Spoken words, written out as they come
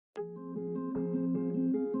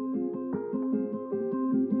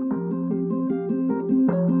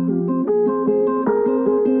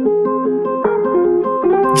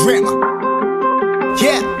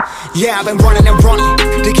Yeah, I've been running and running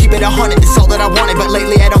to keep it 100, it's all that I wanted. But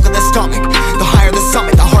lately I don't get the stomach. The higher the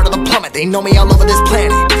summit, the harder the plummet. They know me all over this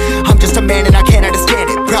planet. I'm just a man and I can't understand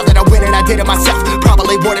it. Proud that I win and I did it myself.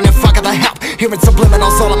 Probably wouldn't if I got the help. Hearing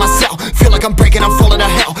subliminals all on myself. Feel like I'm breaking, I'm falling to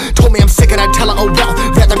hell. Told me I'm sick and I tell her, oh well.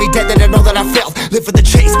 Rather be dead than to know that I failed. Live for the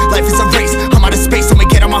chase, life is a race. I'm out of space, I'ma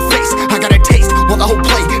get on my face. I got a taste, well the whole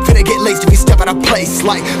plate finna get laced if you step out of place.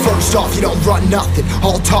 Like, first off, you don't run nothing.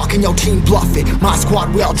 All talk and your team bluff it. My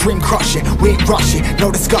squad, we all dream crushing. We ain't rushing,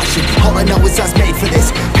 no discussion. All I know is us made for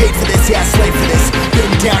this. Paid for this, yeah, slave for this.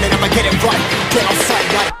 Been down and I'ma get it right. Get on sight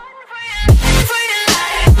like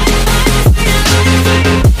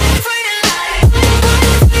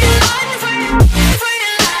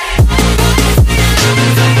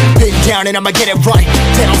down and I'ma get it right.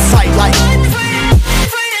 Dead on sight like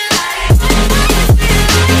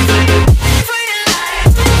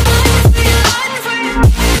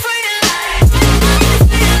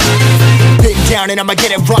big down and I'ma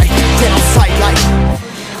get it right. Dead on sight like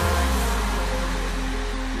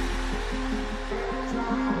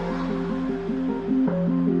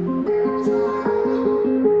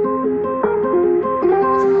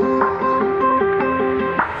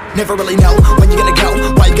never really know when you're gonna go.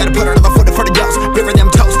 Why you gotta put another foot in front of yours? Bury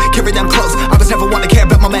them toes, carry them close. I was never one to care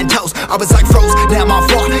about my mentos. I was like froze, now I'm on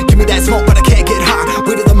floor. Give me that smoke, but I can't get high.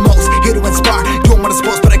 We do the most, here to inspire. Doing what I'm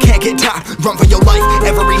supposed, but I can't get tired. Run for your life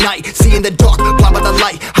every night. See in the dark, blind by the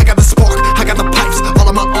light. I got the spark, I got the pipes. All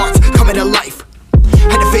of my arts coming to life.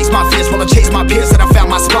 Had to face my fears while I chased my peers, and I found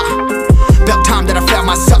my spot. About time that I found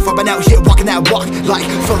myself. I've been out here walking that walk. Like,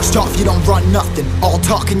 first off, you don't run nothing. All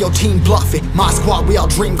talk and your team bluffing. My squad, we all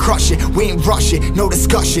dream crushing. We ain't rushing, no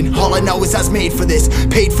discussion. All I know is I was made for this.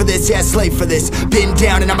 Paid for this, yeah, slave for this. Been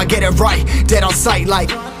down and I'ma get it right. Dead on sight like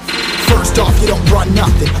first off, you don't run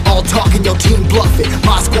nothing. All talk and your team bluffing.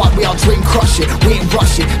 My squad, we all dream crushing. We ain't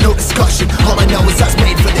rushing, no discussion. All I know is I was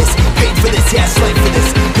made for this. Paid for this, yeah, slave for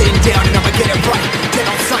this. Been down and I'ma get it right. Dead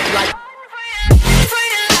on sight like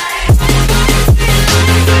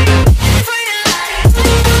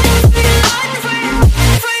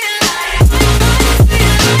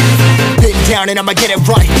down and I'ma get it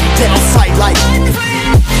right. Dead on sight like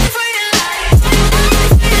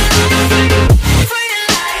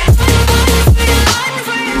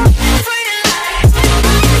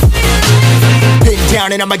big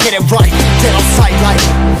down and I'ma get it right. Dead on sight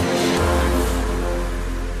like